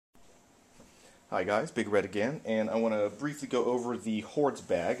Hi guys, Big Red again, and I want to briefly go over the Hordes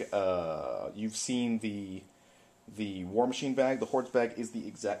bag. You've seen the Warmachine bag. The Hordes bag is the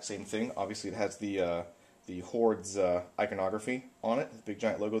exact same thing. Obviously, it has the Hordes iconography on it, the big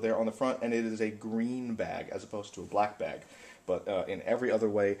giant logo there on the front, and it is a green bag as opposed to a black bag. But in every other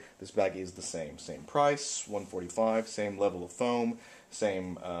way, this bag is the same. Same price, $145. Same level of foam.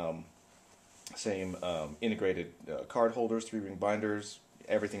 Same integrated card holders, 3-ring binders,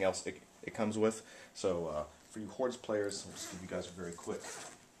 everything else it comes with. So for you Hordes players, I'll just give you guys a very quick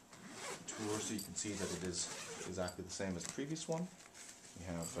tour so you can see that it is exactly the same as the previous one. You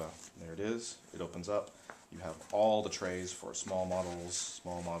have, there it is, it opens up. You have all the trays for small models,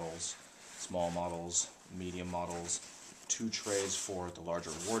 medium models, 2 trays for the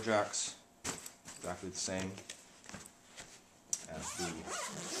larger warjacks, exactly the same as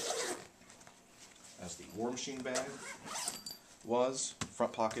the Warmachine bag was.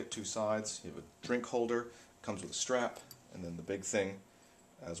 Front pocket, 2 sides, you have a drink holder, comes with a strap, and then the big thing,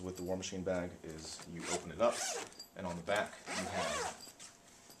 as with the Warmachine bag, is you open it up, and on the back you have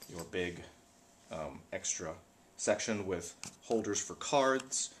your big extra section with holders for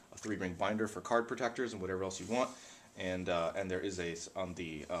cards, a 3-ring binder for card protectors, and whatever else you want. And there is on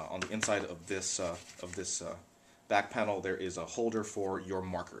the inside of this back panel there is a holder for your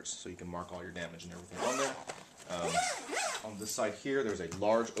markers, so you can mark all your damage and everything on there. On this side here, there's a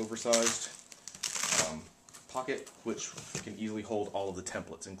large, oversized pocket, which can easily hold all of the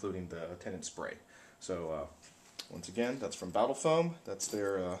templates, including the 10-inch spray. So, once again, that's from Battlefoam. That's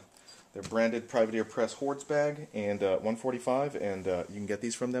their branded Privateer Press Hordes bag, and $145, and you can get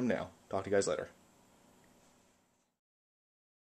these from them now. Talk to you guys later.